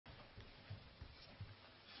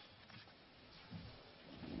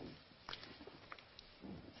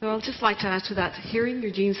So I'll just like to add to that, Hearing Your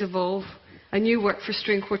Genes Evolve, a new work for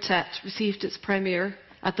string quartet, received its premiere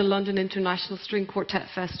at the London International String Quartet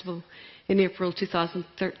Festival in April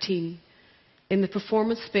 2013 in the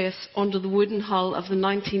performance space under the wooden hull of the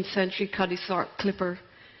 19th century Cuddy Sark clipper,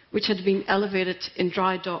 which had been elevated in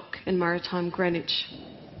dry dock in maritime Greenwich.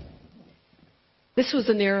 This was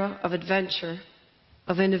an era of adventure,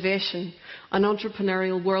 of innovation, an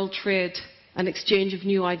entrepreneurial world trade, an exchange of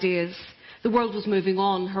new ideas. The world was moving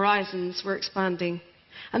on, horizons were expanding.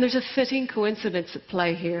 And there's a fitting coincidence at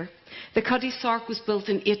play here. The Cuddy Sark was built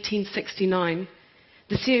in 1869,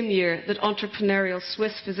 the same year that entrepreneurial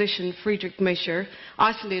Swiss physician Friedrich Miescher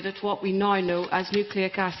isolated what we now know as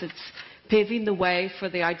nucleic acids, paving the way for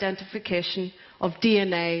the identification of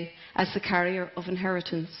DNA as the carrier of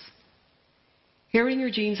inheritance. Hearing Your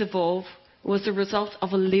Genes Evolve was the result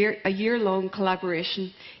of a year-long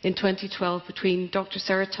collaboration in 2012 between Dr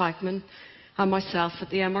Sarah Teichmann and myself at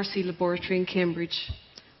the MRC Laboratory in Cambridge,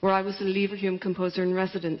 where I was a Leverhulme composer in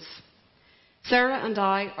residence. Sarah and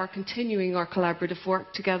I are continuing our collaborative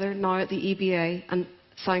work together now at the EBA and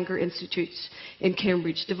Sanger Institutes in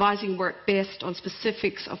Cambridge, devising work based on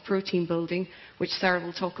specifics of protein building, which Sarah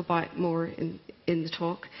will talk about more in the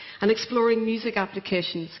talk, and exploring music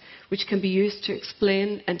applications which can be used to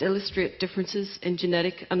explain and illustrate differences in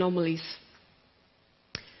genetic anomalies.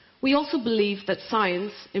 We also believe that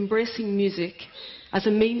science, embracing music as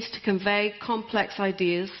a means to convey complex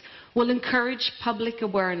ideas, will encourage public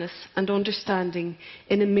awareness and understanding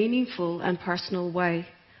in a meaningful and personal way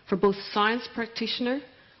for both science practitioner,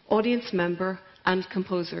 audience member and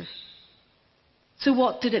composer. So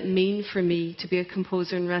what did it mean for me to be a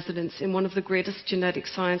composer in residence in one of the greatest genetic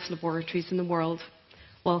science laboratories in the world?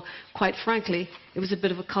 Well, quite frankly, it was a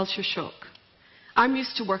bit of a culture shock. I'm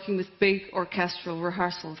used to working with big orchestral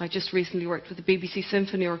rehearsals. I just recently worked with the BBC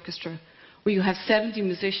Symphony Orchestra, where you have 70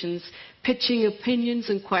 musicians pitching opinions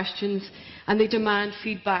and questions, and they demand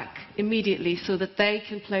feedback immediately so that they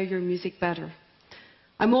can play your music better.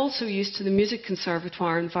 I'm also used to the music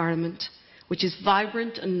conservatoire environment, which is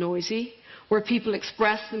vibrant and noisy, where people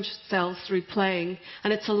express themselves through playing,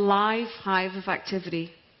 and it's a live hive of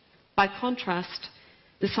activity. By contrast,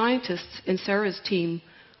 the scientists in Sarah's team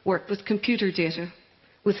work with computer data,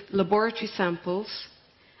 with laboratory samples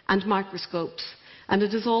and microscopes, and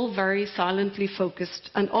it is all very silently focused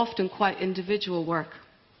and often quite individual work.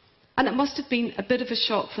 And it must have been a bit of a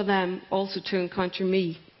shock for them also to encounter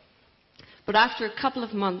me. But after a couple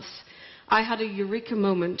of months, I had a eureka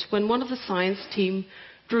moment when one of the science team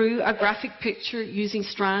drew a graphic picture using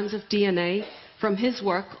strands of DNA from his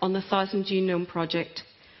work on the 1000 Genome Project,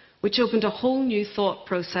 which opened a whole new thought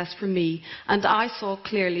process for me, and I saw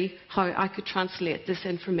clearly how I could translate this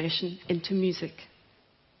information into music.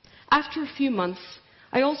 After a few months,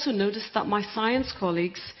 I also noticed that my science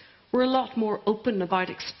colleagues were a lot more open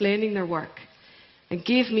about explaining their work and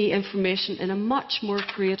gave me information in a much more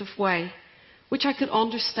creative way, which I could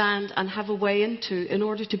understand and have a way into in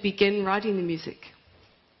order to begin writing the music.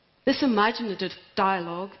 This imaginative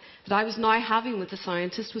dialogue that I was now having with the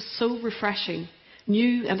scientists was so refreshing,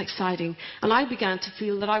 new and exciting, and I began to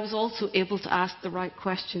feel that I was also able to ask the right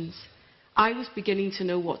questions. I was beginning to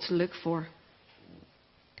know what to look for.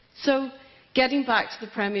 So, getting back to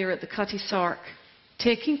the premiere at the Cuddy Sark,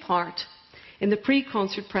 taking part in the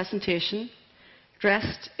pre-concert presentation,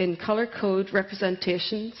 dressed in colour code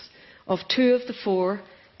representations of 2 of the 4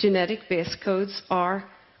 genetic base codes are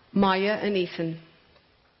Maya and Ethan.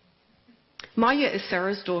 Maya is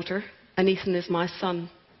Sarah's daughter, and Ethan is my son.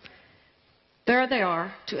 There they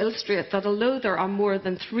are to illustrate that although there are more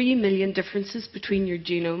than 3 million differences between your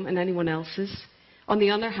genome and anyone else's, on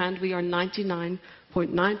the other hand, we are 99.9%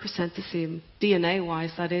 the same,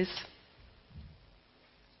 DNA-wise, that is.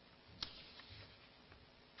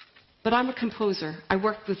 But I'm a composer. I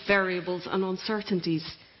work with variables and uncertainties.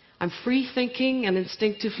 I'm free-thinking, and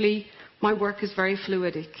instinctively, my work is very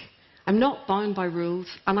fluidic. I'm not bound by rules,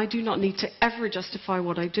 and I do not need to ever justify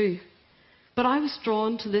what I do. But I was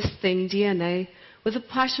drawn to this thing, DNA, with a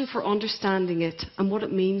passion for understanding it and what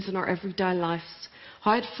it means in our everyday lives,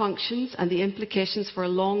 how it functions, and the implications for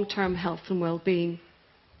long-term health and well-being.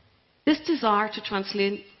 This desire to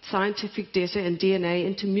translate scientific data in DNA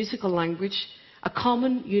into musical language, a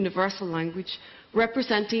common universal language,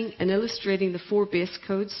 representing and illustrating the 4 base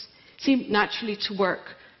codes, seemed naturally to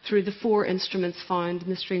work through the 4 instruments found in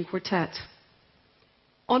the string quartet.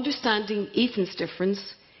 Understanding Ethan's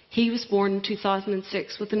difference, he was born in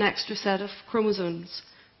 2006 with an extra set of chromosomes,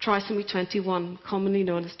 trisomy 21, commonly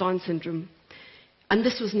known as Down syndrome. And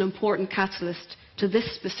this was an important catalyst to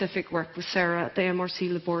this specific work with Sarah at the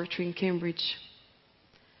MRC Laboratory in Cambridge.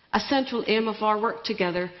 A central aim of our work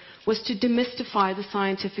together was to demystify the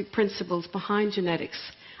scientific principles behind genetics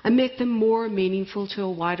and make them more meaningful to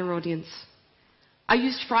a wider audience. I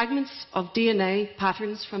used fragments of DNA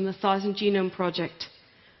patterns from the 1000 Genome Project.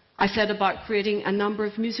 I set about creating a number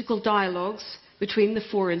of musical dialogues between the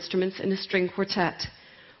 4 instruments in a string quartet,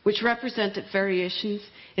 which represented variations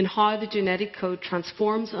in how the genetic code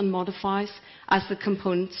transforms and modifies as the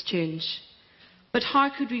components change. But how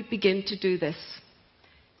could we begin to do this?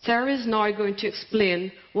 Sarah is now going to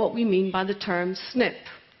explain what we mean by the term SNP,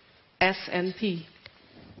 SNP.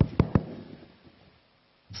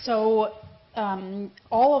 So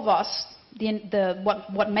all of us,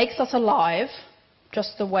 what makes us alive,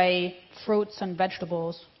 just the way fruits and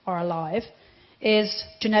vegetables are alive, is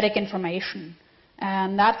genetic information.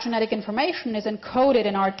 And that genetic information is encoded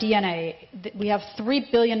in our DNA. We have 3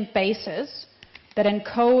 billion bases that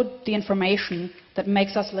encode the information that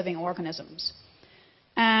makes us living organisms.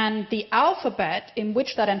 And the alphabet in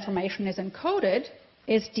which that information is encoded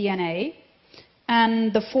is DNA.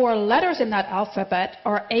 And the 4 letters in that alphabet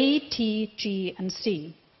are A, T, G, and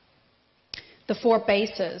C. The 4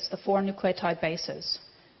 bases, the 4 nucleotide bases.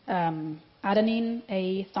 Adenine,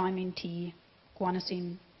 A, thymine, T,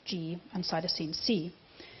 guanosine, G, and cytosine, C.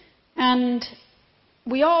 And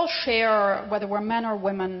we all share, whether we're men or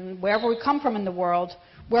women, wherever we come from in the world,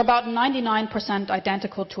 we're about 99%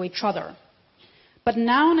 identical to each other. But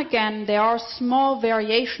now and again, there are small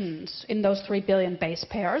variations in those 3 billion base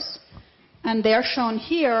pairs. And they're shown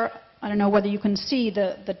here. I don't know whether you can see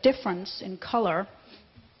the difference in color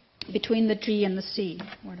between the G and the C.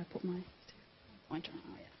 Where did I put my pointer?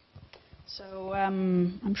 Oh, yeah. So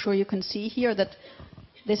I'm sure you can see here that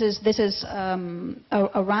this is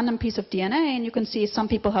a random piece of DNA, and you can see some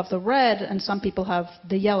people have the red and some people have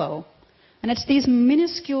the yellow. And it's these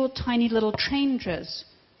minuscule, tiny little changes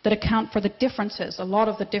that account for the differences, a lot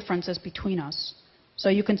of the differences between us. So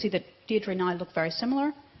you can see that Deirdre and I look very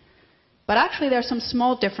similar. But actually, there are some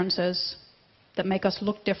small differences that make us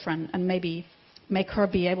look different and maybe make her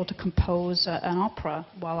be able to compose an opera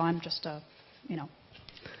while I'm just,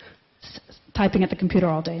 typing at the computer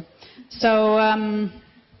all day. So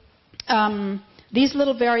these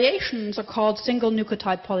little variations are called single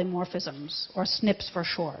nucleotide polymorphisms, or SNPs for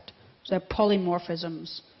short. So they're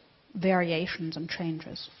polymorphisms, variations, and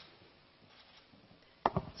changes.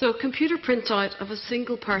 So a computer printout of a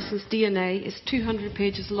single person's DNA is 200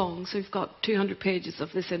 pages long, so we've got 200 pages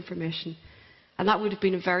of this information. And that would have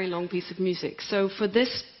been a very long piece of music. So for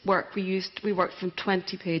this work, we worked from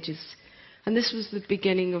 20 pages. And this was the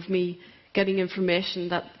beginning of me getting information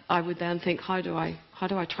that I would then think, how do I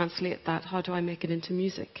translate that? How do I make it into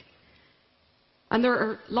music? And there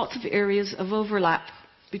are lots of areas of overlap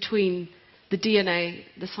between the DNA,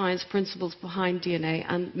 the science principles behind DNA,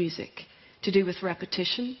 and music, to do with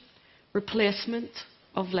repetition, replacement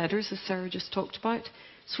of letters, as Sarah just talked about,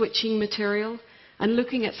 switching material, and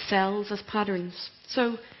looking at cells as patterns.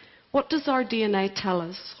 So what does our DNA tell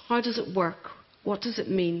us? How does it work? What does it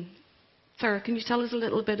mean? Sarah, can you tell us a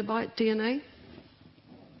little bit about DNA?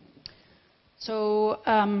 So,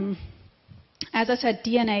 as I said,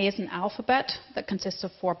 DNA is an alphabet that consists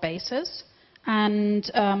of 4 bases. And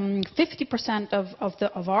 50%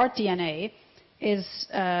 of our DNA is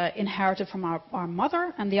inherited from our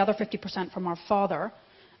mother, and the other 50% from our father.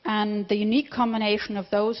 And the unique combination of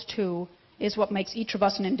those 2 is what makes each of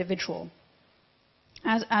us an individual.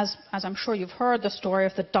 As I'm sure you've heard the story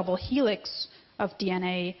of the double helix of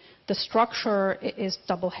DNA, the structure is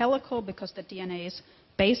double helical because the DNA is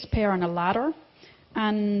base pair and a ladder.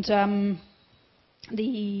 And in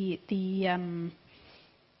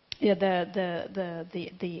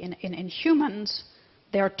humans,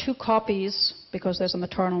 there are 2 copies because there's a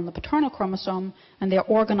maternal and the paternal chromosome, and they're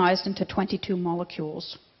organized into 22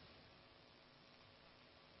 molecules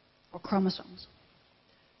or chromosomes.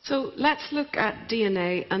 So let's look at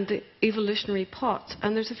DNA and the evolutionary pot,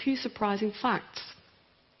 and there's a few surprising facts.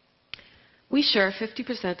 We share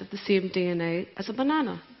 50% of the same DNA as a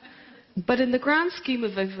banana. But in the grand scheme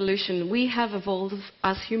of evolution, we have evolved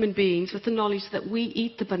as human beings with the knowledge that we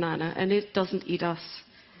eat the banana and it doesn't eat us.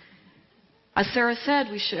 As Sarah said,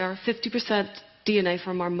 we share 50% DNA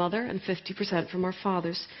from our mother and 50% from our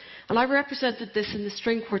fathers. And I represented this in the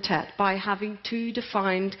string quartet by having 2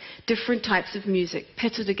 defined different types of music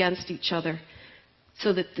pitted against each other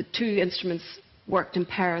so that the 2 instruments worked in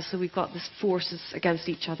pairs, so we've got these forces against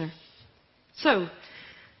each other. So,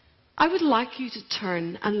 I would like you to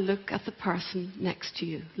turn and look at the person next to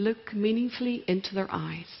you. Look meaningfully into their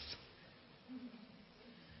eyes.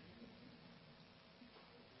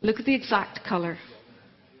 Look at the exact color.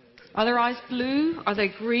 Are their eyes blue? Are they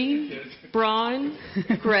green? Brown?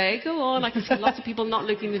 Grey? Go on. I can see lots of people not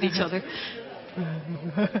looking at each other.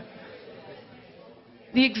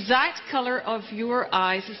 The exact color of your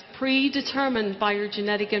eyes is predetermined by your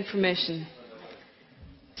genetic information.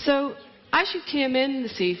 So, as you came in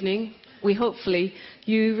this evening, hopefully,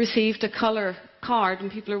 you received a colour card and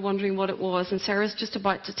people are wondering what it was, and Sarah's just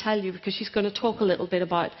about to tell you because she's going to talk a little bit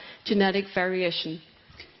about genetic variation.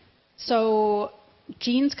 So,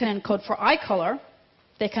 genes can encode for eye color.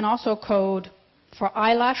 They can also code for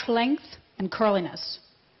eyelash length and curliness.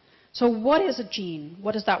 So what is a gene?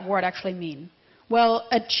 What does that word actually mean? Well,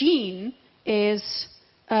 a gene is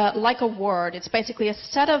like a word. It's basically a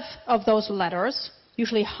set of those letters,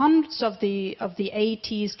 usually hundreds of the A,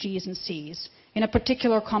 T's, G's, and C's, in a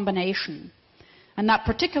particular combination. And that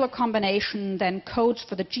particular combination then codes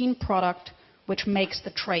for the gene product which makes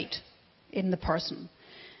the trait in the person.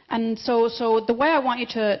 And so the way I want you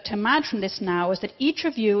to imagine this now is that each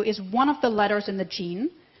of you is one of the letters in the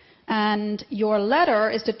gene, and your letter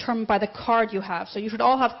is determined by the card you have. So you should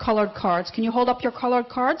all have colored cards. Can you hold up your colored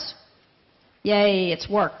cards? Yay, it's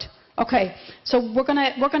worked. Okay, so we're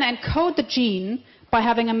gonna encode the gene by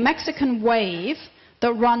having a Mexican wave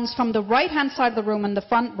that runs from the right-hand side of the room in the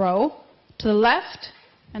front row to the left,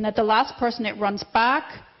 and at the last person it runs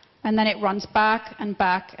back, and then it runs back and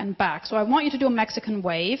back and back. So I want you to do a Mexican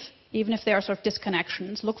wave, even if there are sort of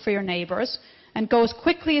disconnections. Look for your neighbors, and go as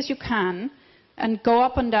quickly as you can, and go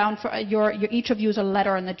up and down for each of you is a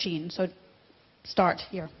letter in the gene. So start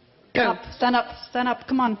here. Go. Stand up.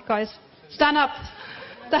 Come on, guys. Stand up.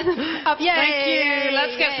 Stand up. Yay. Thank you.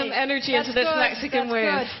 Let's get some energy into this Mexican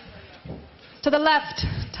wave. Good. To the left.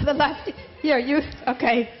 To the left. Here, you.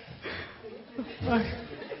 Okay.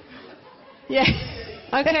 Yeah.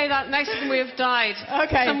 Okay, that Mexican wave died.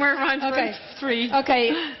 Okay. Somewhere around row 3.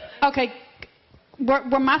 Okay.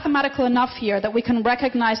 We're mathematical enough here that we can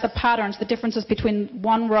recognize the patterns, the differences between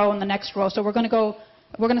one row and the next row. So we're going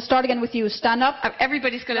to start again with you. Stand up.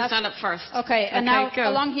 Everybody's going to stand up first. Okay, and now go.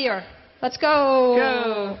 along here. Let's go.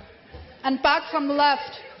 Go. And back from the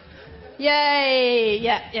left. Yay.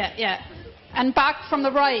 Yeah. And back from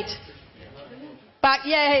the right. Back,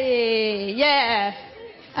 yay. Yeah.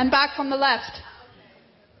 And back from the left.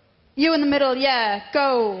 You in the middle, yeah.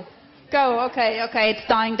 Go. Okay, it's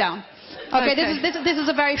dying down. Okay, this is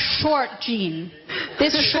a very short gene.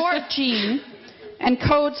 This short gene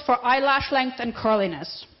encodes for eyelash length and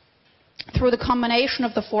curliness through the combination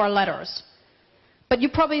of the 4 letters. But you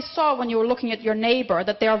probably saw when you were looking at your neighbor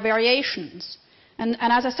that there are variations. And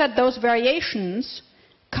as I said, those variations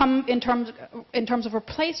come in terms of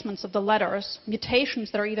replacements of the letters,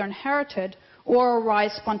 mutations that are either inherited or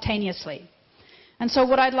arise spontaneously. And so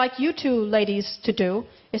what I'd like you two ladies to do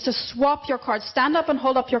is to swap your cards. Stand up and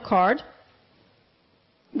hold up your card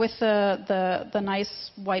with the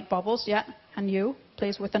nice white bubbles, yeah, and you,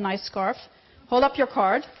 please, with the nice scarf. Hold up your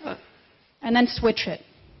card, and then switch it.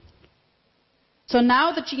 So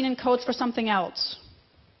now the gene encodes for something else.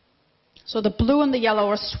 So the blue and the yellow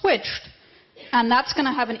are switched, and that's going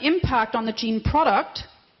to have an impact on the gene product,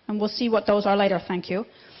 and we'll see what those are later, thank you,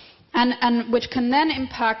 and which can then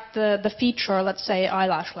impact the feature, let's say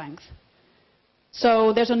eyelash length.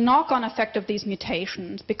 So there's a knock-on effect of these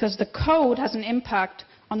mutations because the code has an impact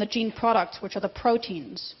on the gene products, which are the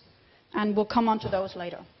proteins. And we'll come on to those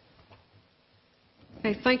later.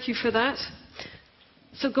 Okay, thank you for that.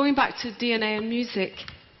 So going back to DNA and music,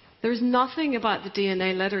 there's nothing about the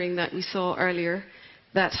DNA lettering that we saw earlier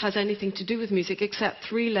that has anything to do with music except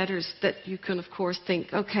 3 letters that you can, of course,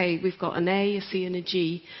 think, okay, we've got an A, a C, and a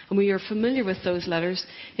G, and we are familiar with those letters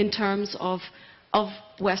in terms of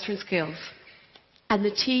Western scales. And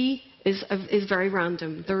the T is very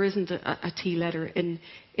random. There isn't a T letter in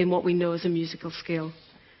what we know as a musical scale.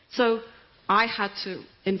 So I had to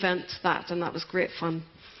invent that, and that was great fun.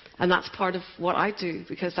 And that's part of what I do,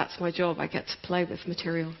 because that's my job. I get to play with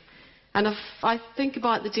material. And if I think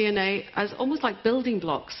about the DNA as almost like building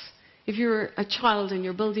blocks. If you're a child and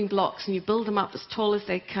you're building blocks and you build them up as tall as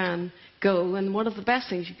they can go, and one of the best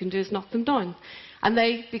things you can do is knock them down. And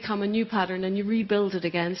they become a new pattern and you rebuild it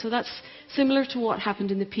again. So that's similar to what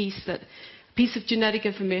happened in the piece, that a piece of genetic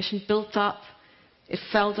information built up, it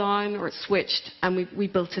fell down or it switched, and we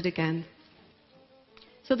built it again.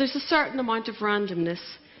 So there's a certain amount of randomness,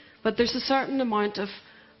 but there's a certain amount of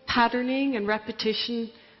patterning and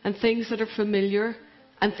repetition and things that are familiar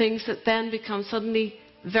and things that then become suddenly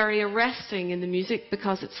very arresting in the music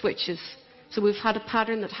because it switches. So we've had a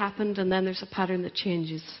pattern that happened and then there's a pattern that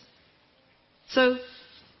changes. So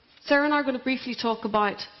Sarah and I are going to briefly talk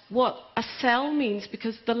about what a cell means,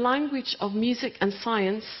 because the language of music and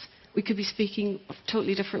science we could be speaking of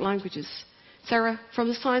totally different languages. Sarah, from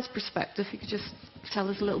the science perspective, you could just tell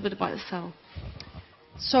us a little bit about the cell.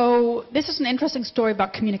 So this is an interesting story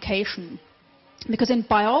about communication, because in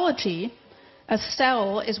biology, a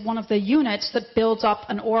cell is one of the units that builds up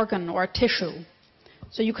an organ or a tissue.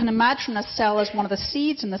 So you can imagine a cell as one of the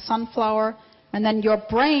seeds in the sunflower, and then your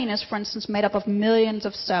brain is, for instance, made up of millions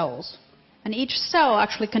of cells. And each cell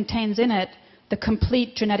actually contains in it the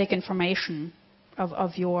complete genetic information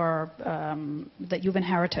of your, that you've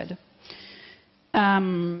inherited.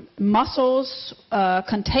 Muscles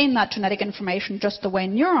contain that genetic information just the way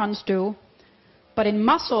neurons do, but in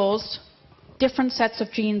muscles, different sets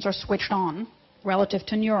of genes are switched on relative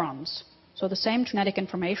to neurons. So the same genetic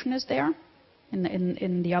information is there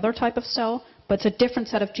in the other type of cell, but it's a different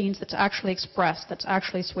set of genes that's actually expressed, that's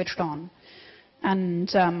actually switched on. And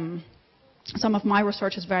some of my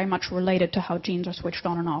research is very much related to how genes are switched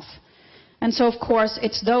on and off. And so, of course,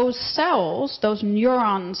 it's those cells, those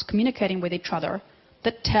neurons communicating with each other,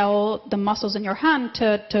 that tell the muscles in your hand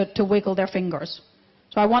to wiggle their fingers.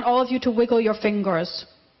 So I want all of you to wiggle your fingers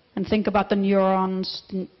and think about the neurons,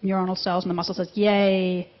 the neuronal cells, and the muscle says,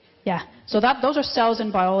 yay. Yeah. So those are cells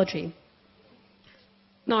in biology.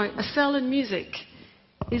 Now, a cell in music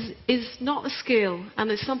is not a scale, and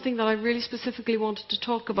it's something that I really specifically wanted to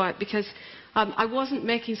talk about, because I wasn't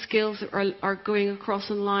making scales that are going across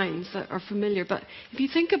in lines that are familiar. But if you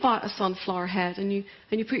think about a sunflower head and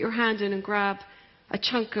you put your hand in and grab a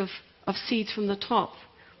chunk of seeds from the top,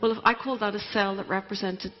 well, if I call that a cell that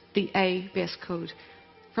represented the A base code.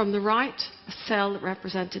 From the right, a cell that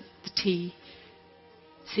represented the T,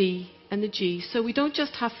 C, and the G. So we don't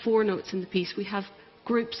just have 4 notes in the piece, we have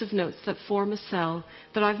groups of notes that form a cell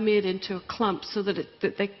that I've made into a clump, so that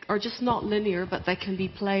they are just not linear, but they can be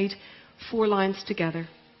played 4 lines together.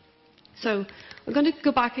 So I'm going to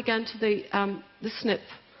go back again to the SNP,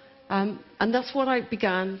 and that's what I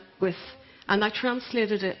began with, and I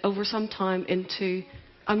translated it over some time into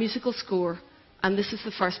a musical score, and this is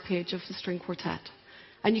the first page of the string quartet.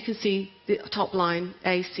 And you can see the top line,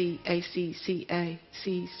 A, C, A, C, C, A,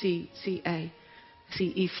 C, C, C, A,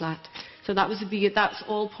 C, E flat. So that was the beginning. That's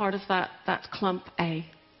all part of that clump A.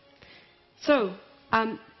 So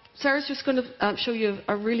Sarah's just going to show you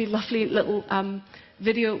a really lovely little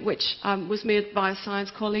video which was made by a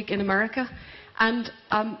science colleague in America. And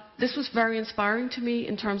this was very inspiring to me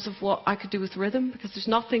in terms of what I could do with rhythm, because there's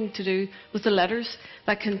nothing to do with the letters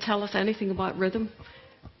that can tell us anything about rhythm.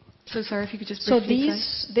 So Sarah, if you could just briefly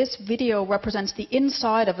say. This video represents the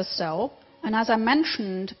inside of a cell. And as I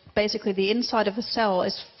mentioned, basically the inside of a cell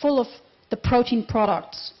is full of the protein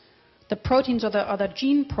products. The proteins are the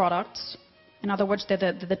gene products. In other words, they're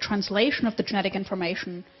the translation of the genetic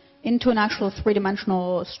information into an actual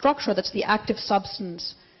 3-dimensional structure that's the active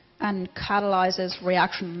substance and catalyzes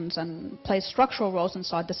reactions and plays structural roles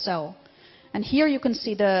inside the cell. And here you can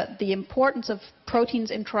see the importance of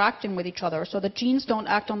proteins interacting with each other. So the genes don't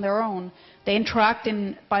act on their own. They interact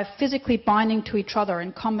by physically binding to each other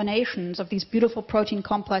in combinations of these beautiful protein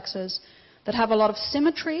complexes that have a lot of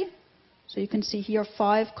symmetry. So you can see here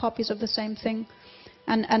 5 copies of the same thing.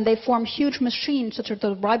 And they form huge machines, such as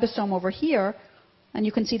the ribosome over here. And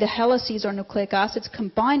you can see the helices or nucleic acids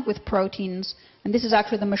combined with proteins. And this is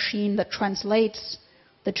actually the machine that translates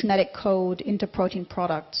the genetic code into protein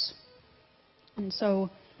products. And so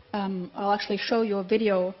I'll actually show you a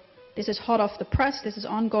video. This is hot off the press. This is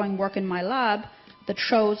ongoing work in my lab that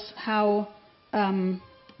shows how.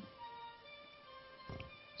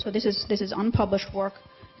 So this is unpublished work.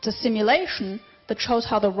 It's a simulation that shows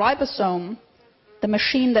how the ribosome, the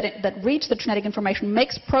machine that reads the genetic information,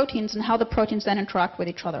 makes proteins, and how the proteins then interact with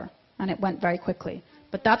each other. And it went very quickly.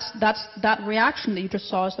 But that reaction that you just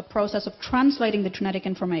saw is the process of translating the genetic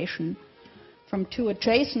information from 2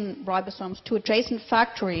 adjacent ribosomes, 2 adjacent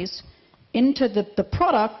factories, into the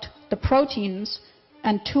product, the proteins,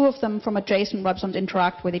 and 2 of them from adjacent ribosomes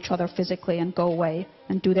interact with each other physically and go away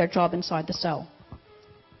and do their job inside the cell.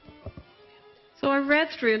 So I read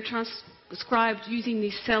through and transcribed using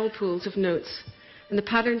these cell pools of notes, and the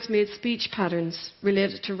patterns made speech patterns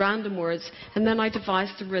related to random words, and then I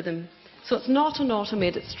devised the rhythm. So it's not an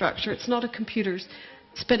automated structure, it's not a computer's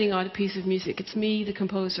spitting out a piece of music. It's me, the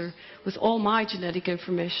composer, with all my genetic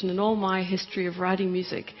information and all my history of writing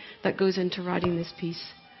music that goes into writing this piece.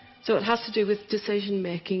 So it has to do with decision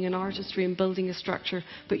making and artistry and building a structure,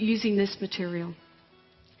 but using this material.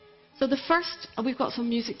 So the first, we've got some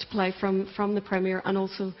music to play from the premiere and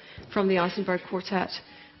also from the Eisenberg Quartet.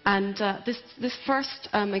 And this first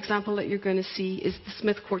example that you're going to see is the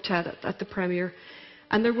Smith Quartet at the premiere.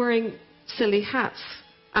 And they're wearing silly hats.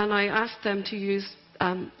 And I asked them to use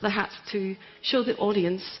the hats to show the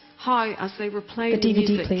audience how, as they were playing The DVD,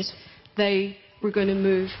 music, please. they were going to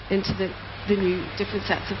move into the new different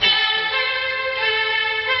sets of voices.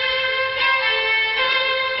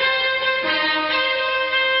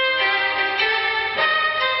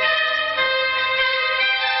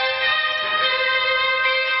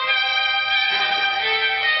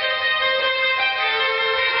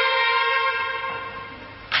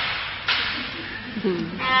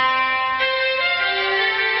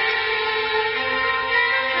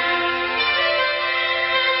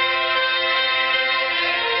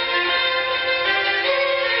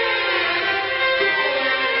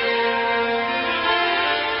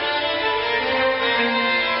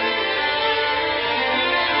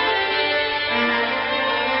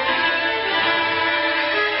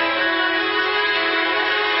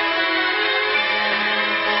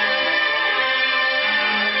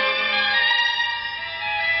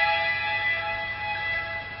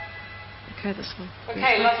 Okay, this one.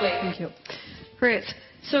 Okay, lovely. Thank you. Great.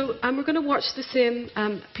 So we're going to watch the same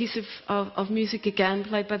piece of music again,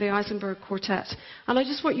 played by the Eisenberg Quartet. And I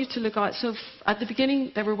just want you to look out. So at the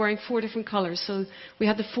beginning, they were wearing 4 different colours. So we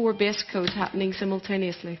had the 4 bass codes happening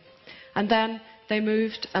simultaneously. And then they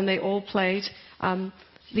moved and they all played the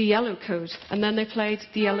yellow code. And then they played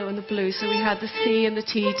the yellow and the blue. So we had the C and the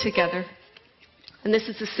T together. And this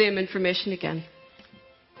is the same information again.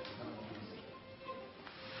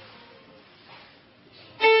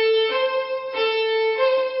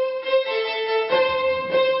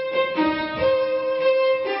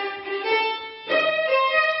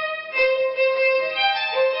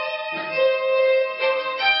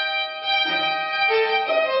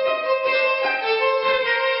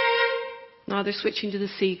 Now they're switching to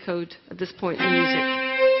the C code at this point in the music.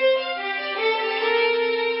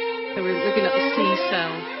 So we're looking at the C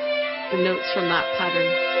cell, the notes from that pattern.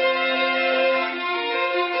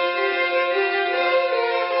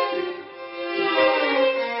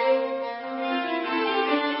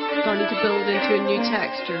 Starting to build into a new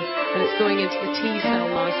texture, and it's going into the T cell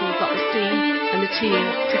now, so we've got the C and the T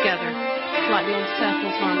together, slightly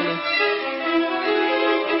unsettled harmony.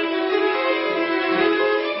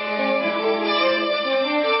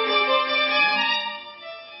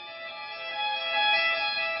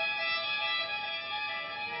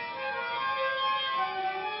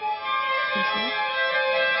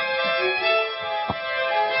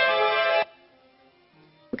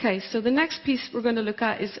 Okay, so the next piece we're going to look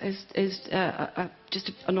at is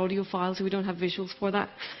just an audio file, so we don't have visuals for that.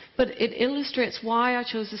 But it illustrates why I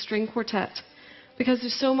chose the string quartet, because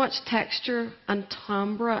there's so much texture and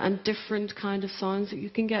timbre and different kind of sounds that you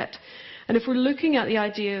can get. And if we're looking at the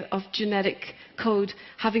idea of genetic code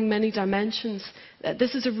having many dimensions,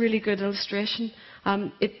 this is a really good illustration.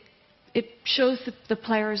 It shows the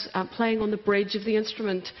players playing on the bridge of the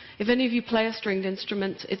instrument. If any of you play a stringed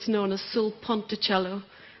instrument, it's known as sul ponticello.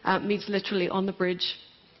 Means literally on the bridge.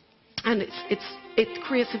 And it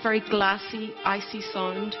creates a very glassy, icy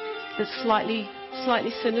sound that's slightly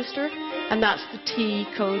sinister, and that's the T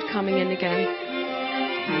code coming in again.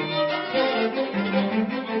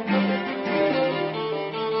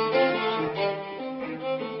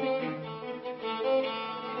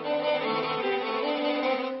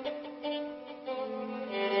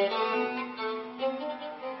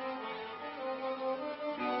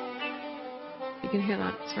 You can hear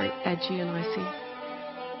that, it's very edgy and icy.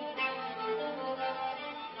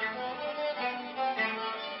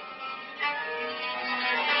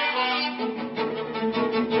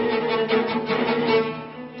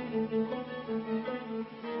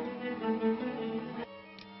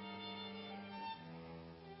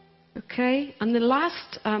 Okay, and the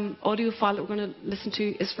last audio file that we're going to listen to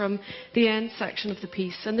is from the end section of the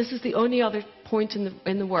piece, and this is the only other point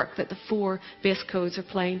in the work that the 4 bass codes are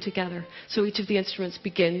playing together. So each of the instruments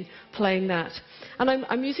begin playing that. And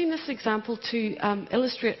I'm using this example to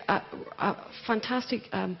illustrate a fantastic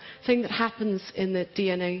thing that happens in the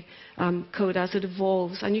DNA code as it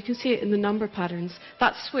evolves, and you can see it in the number patterns.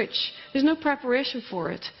 That switch, there's no preparation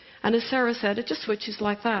for it. And as Sarah said, it just switches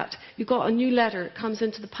like that. You've got a new letter, it comes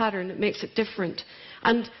into the pattern, it makes it different.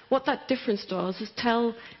 And what that difference does is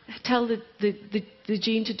tell the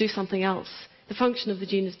gene to do something else. The function of the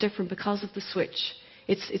gene is different because of the switch.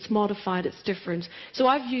 It's modified, it's different. So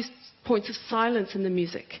I've used points of silence in the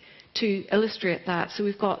music to illustrate that. So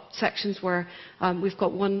we've got sections where we've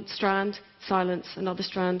got one strand, silence, another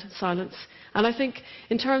strand, silence. And I think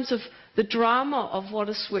in terms of the drama of what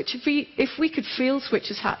a switch, if we could feel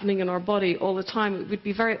switches happening in our body all the time, it would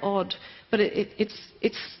be very odd. But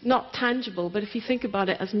it's not tangible. But if you think about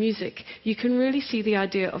it as music, you can really see the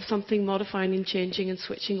idea of something modifying and changing and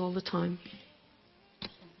switching all the time.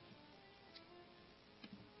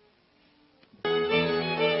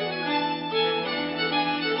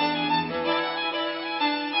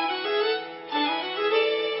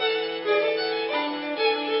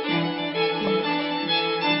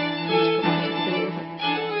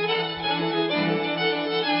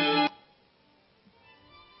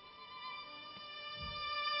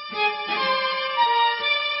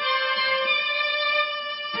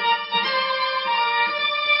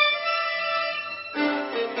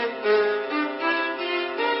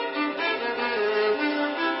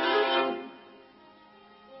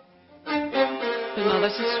 But now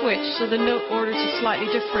there's a switch, so the note orders are slightly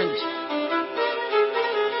different.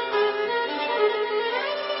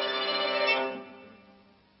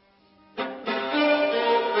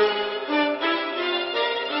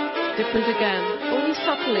 Different again, only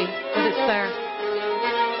subtly, but it's there.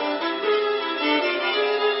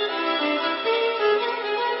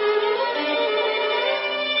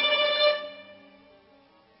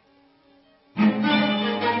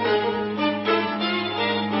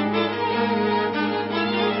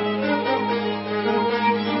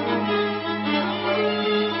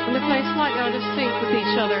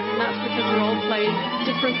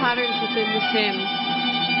 Different patterns within the same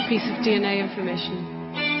piece of DNA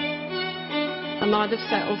information. And now they've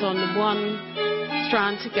settled on the one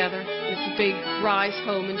strand together. It's a big rise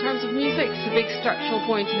home. In terms of music, it's a big structural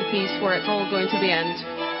point in the piece where it's all going to the end.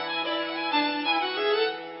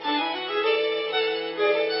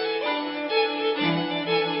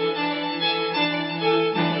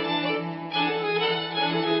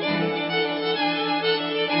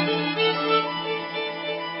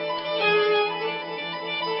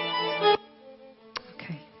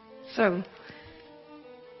 So,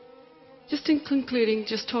 just in concluding,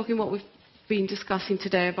 just talking what we've been discussing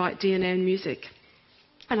today about DNA and music.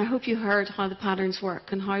 And I hope you heard how the patterns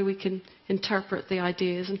work and how we can interpret the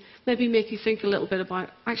ideas and maybe make you think a little bit about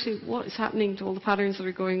actually what is happening to all the patterns that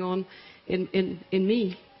are going on in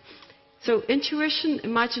me. So intuition,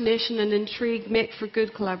 imagination and intrigue make for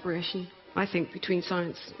good collaboration, I think, between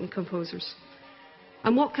science and composers.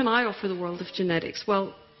 And what can I offer the world of genetics?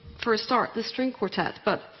 Well, for a start, the string quartet,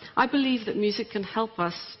 but I believe that music can help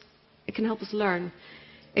us. It can help us learn.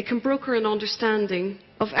 It can broker an understanding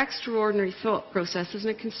of extraordinary thought processes, and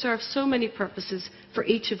it can serve so many purposes for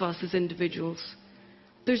each of us as individuals.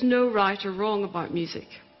 There's no right or wrong about music.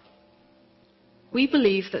 We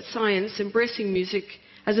believe that science, embracing music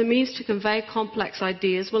as a means to convey complex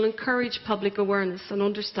ideas, will encourage public awareness and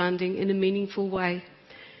understanding in a meaningful way.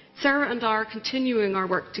 Sarah and I are continuing our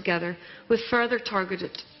work together with further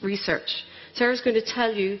targeted research. Sarah's going to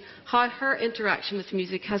tell you how her interaction with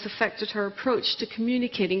music has affected her approach to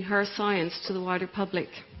communicating her science to the wider public.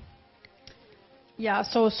 Yeah,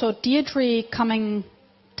 so Deirdre coming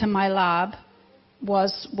to my lab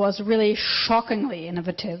was really shockingly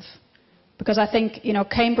innovative, because I think,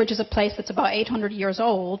 Cambridge is a place that's about 800 years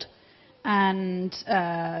old and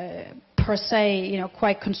per se,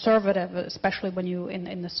 quite conservative, especially when you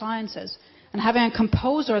in the sciences. And having a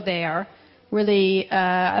composer there, really,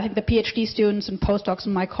 I think the PhD students and postdocs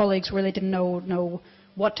and my colleagues really didn't know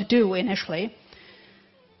what to do initially.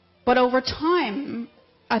 But over time,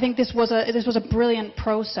 I think this was a brilliant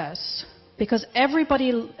process, because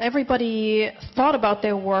everybody thought about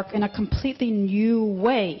their work in a completely new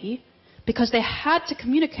way, because they had to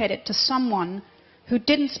communicate it to someone who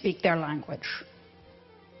didn't speak their language,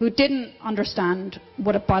 who didn't understand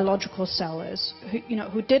what a biological cell is,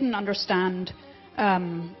 who didn't understand,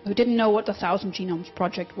 who didn't know what the 1,000 Genomes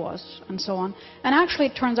project was, and so on. And actually,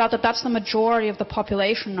 it turns out that that's the majority of the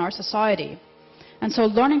population in our society. And so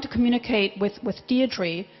learning to communicate with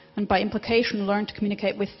Deirdre, and by implication learn to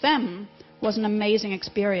communicate with them, was an amazing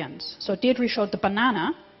experience. So Deirdre showed the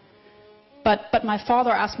banana, but my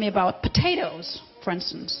father asked me about potatoes, for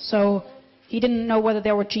instance. So he didn't know whether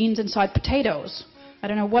there were genes inside potatoes. I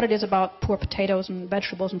don't know what it is about poor potatoes and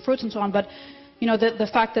vegetables and fruits and so on, but the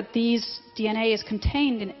fact that these DNA is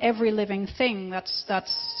contained in every living thing, that's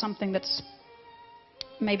something that's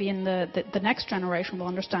maybe in the next generation will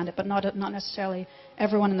understand it, but not necessarily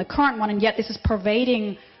everyone in the current one. And yet this is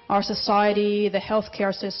pervading our society, the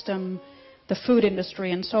healthcare system, the food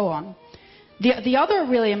industry, and so on. The other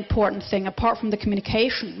really important thing, apart from the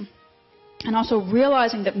communication, and also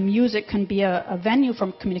realizing that music can be a venue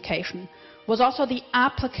for communication, was also the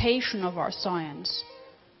application of our science.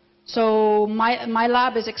 So my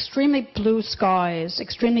lab is extremely blue skies,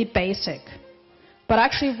 extremely basic. But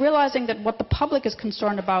actually realizing that what the public is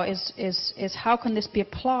concerned about is how can this be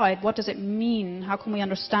applied, what does it mean, how can we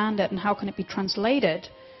understand it, and how can it be translated,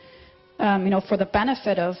 for the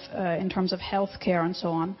benefit of, in terms of healthcare and so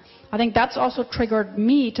on. I think that's also triggered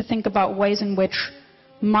me to think about ways in which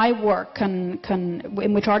my work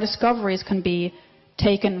in which our discoveries can be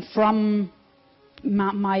taken from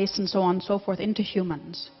mice and so on and so forth into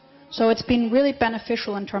humans. So it's been really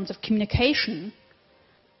beneficial in terms of communication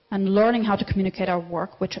and learning how to communicate our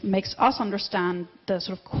work, which makes us understand the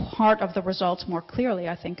sort of heart of the results more clearly,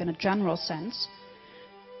 I think, in a general sense,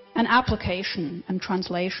 and application and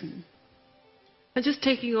translation. And just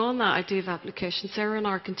taking on that idea of application, Sarah and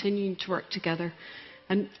I are continuing to work together.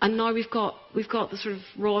 And now we've got the sort of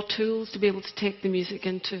raw tools to be able to take the music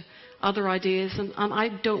into other ideas, and I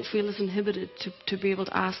don't feel as inhibited to be able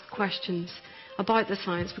to ask questions about the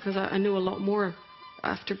science, because I know a lot more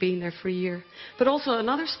after being there for a year. But also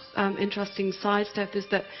another interesting side step is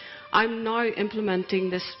that I'm now implementing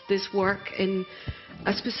this work in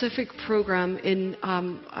a specific program in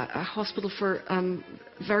a hospital for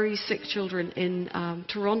very sick children in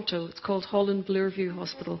Toronto. It's called Holland Bloorview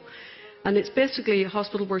Hospital. And it's basically a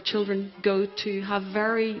hospital where children go to have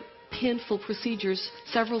very painful procedures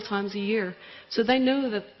several times a year. So they know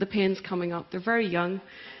that the pain's coming up. They're very young.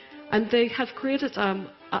 And they have created a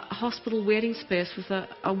hospital waiting space with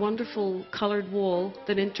a wonderful coloured wall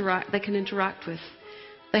that they can interact with.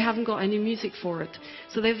 They haven't got any music for it.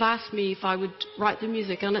 So they've asked me if I would write the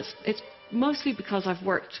music, and it's mostly because I've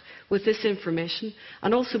worked with this information,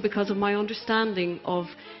 and also because of my understanding of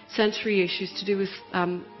sensory issues to do with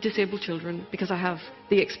disabled children, because I have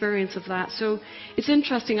the experience of that. So it's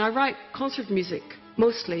interesting. I write concert music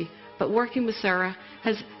mostly, but working with Sarah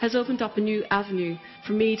has opened up a new avenue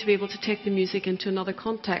for me to be able to take the music into another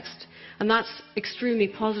context. And that's extremely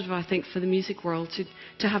positive, I think, for the music world,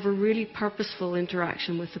 to have a really purposeful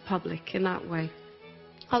interaction with the public in that way.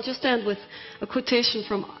 I'll just end with a quotation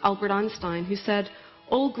from Albert Einstein, who said,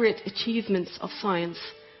 "All great achievements of science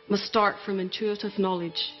must start from intuitive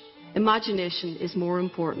knowledge. Imagination is more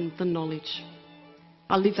important than knowledge."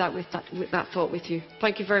 I'll leave that with that thought with you.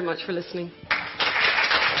 Thank you very much for listening.